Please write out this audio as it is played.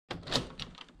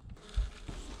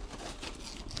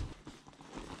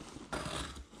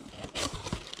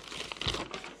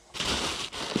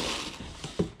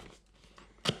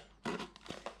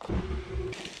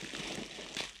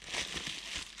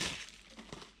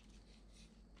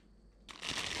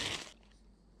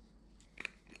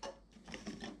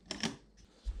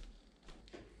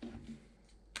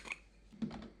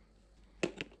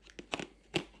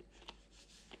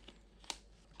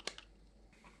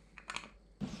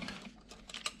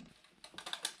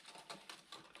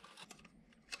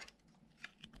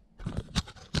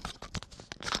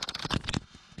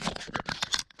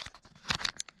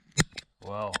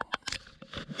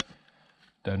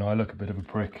Don't I look a bit of a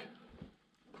prick?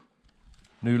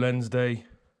 New lens day,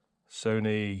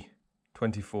 Sony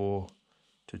 24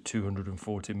 to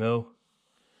 240mm.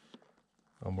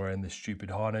 I'm wearing this stupid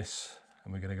harness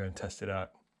and we're going to go and test it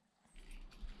out.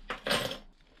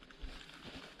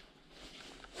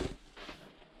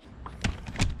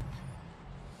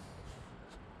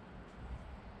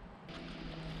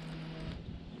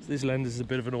 So this lens is a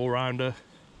bit of an all-rounder.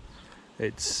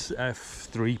 It's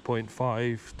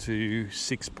f3.5 to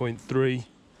 6.3,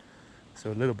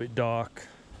 so a little bit dark.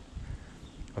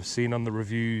 I've seen on the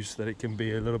reviews that it can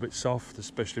be a little bit soft,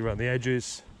 especially around the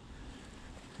edges.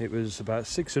 It was about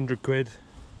 600 quid,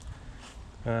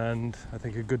 and I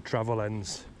think a good travel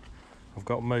lens. I've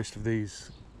got most of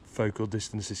these focal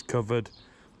distances covered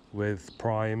with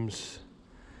primes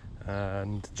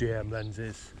and GM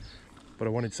lenses, but I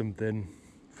wanted something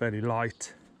fairly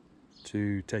light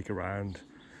to take around,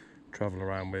 travel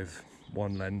around with,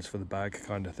 one lens for the bag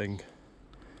kind of thing.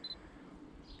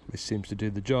 This seems to do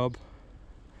the job.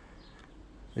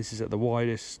 This is at the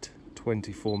widest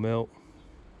 24mm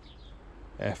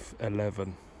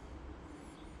f11.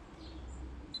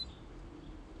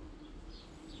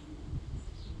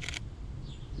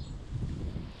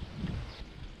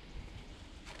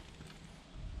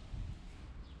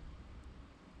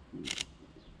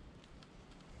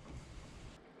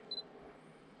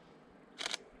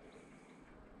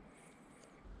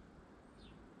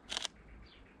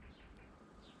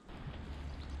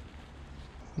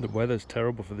 The weather's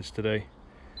terrible for this today.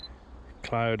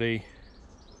 Cloudy,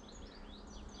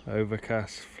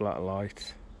 overcast, flat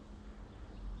light,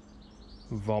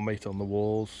 vomit on the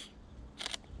walls.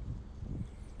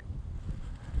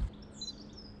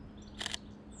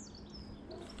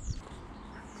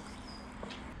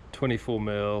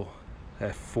 .24mm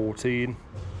f14.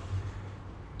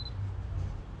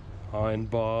 Iron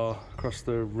bar across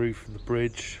the roof of the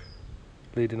bridge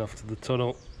leading off to the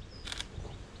tunnel.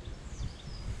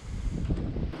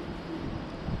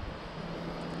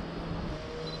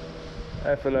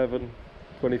 F11,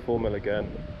 24mm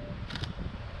again.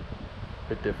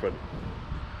 Bit different.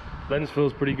 Lens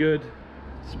feels pretty good.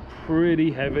 It's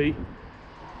pretty heavy.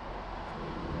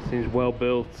 Seems well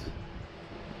built.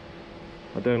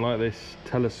 I don't like this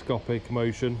telescopic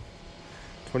motion.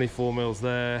 24mm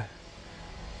there,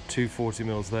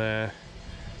 240mm there.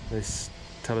 This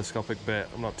telescopic bit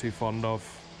I'm not too fond of.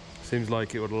 Seems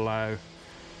like it would allow a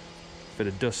bit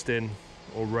of dusting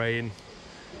or rain.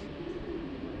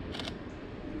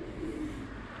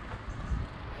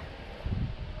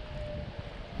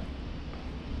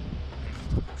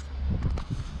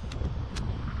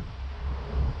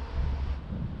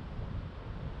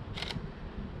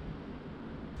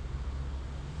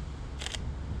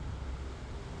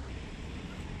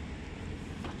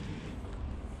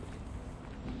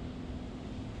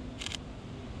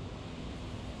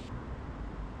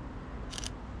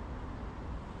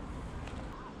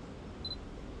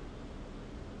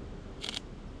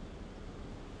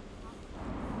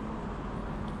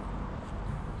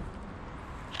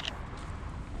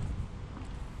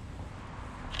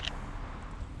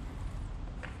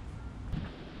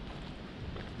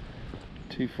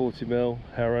 .240mm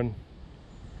Heron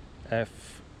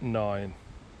f9.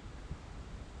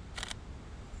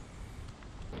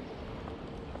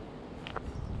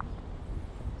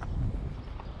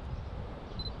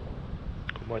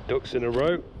 Got my ducks in a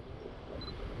row.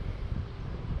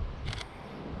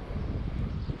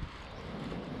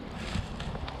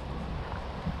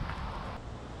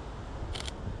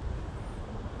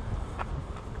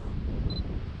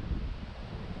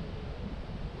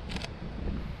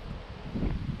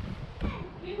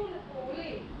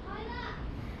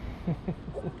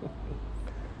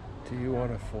 Do you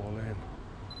want to fall in?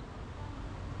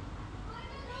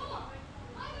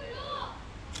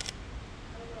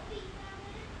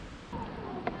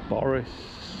 Boris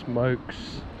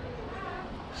smokes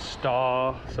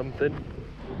Star something.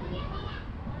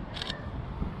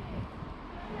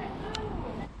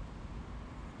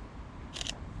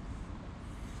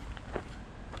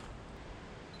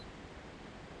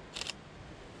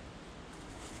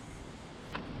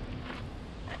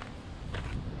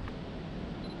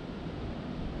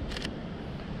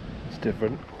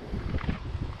 Different.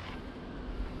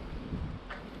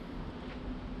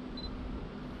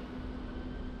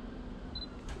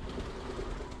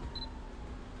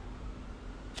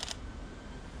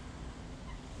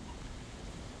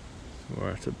 So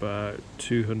we're at about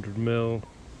 200mm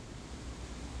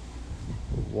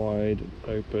wide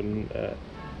open at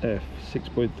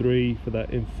f6.3 for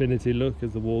that infinity look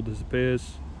as the wall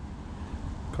disappears.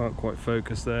 Can't quite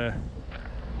focus there.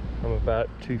 I'm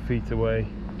about 2 feet away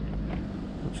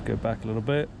Let's go back a little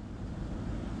bit.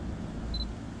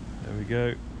 There we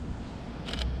go.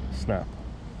 Snap.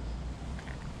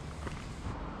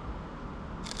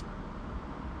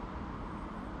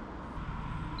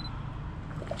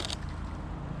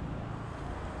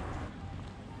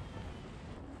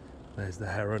 There's the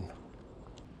heron.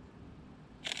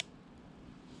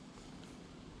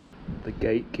 The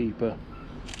gatekeeper.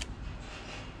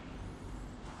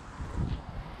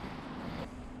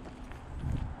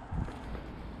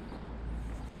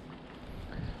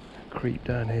 Creep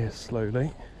down here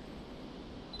slowly.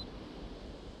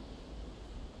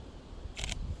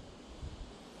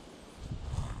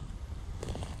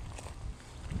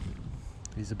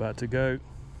 He's about to go.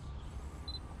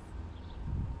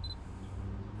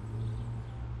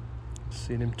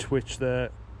 Seen him twitch there.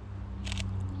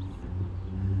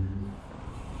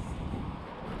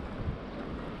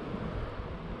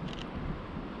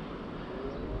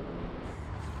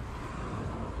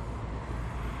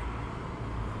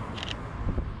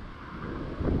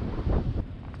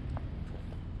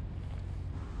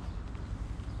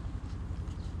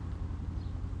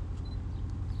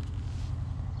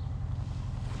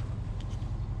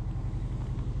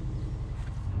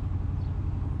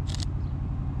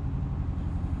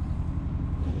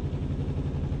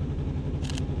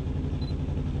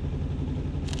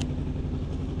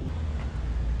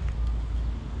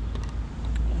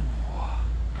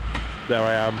 There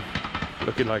I am,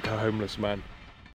 looking like a homeless man.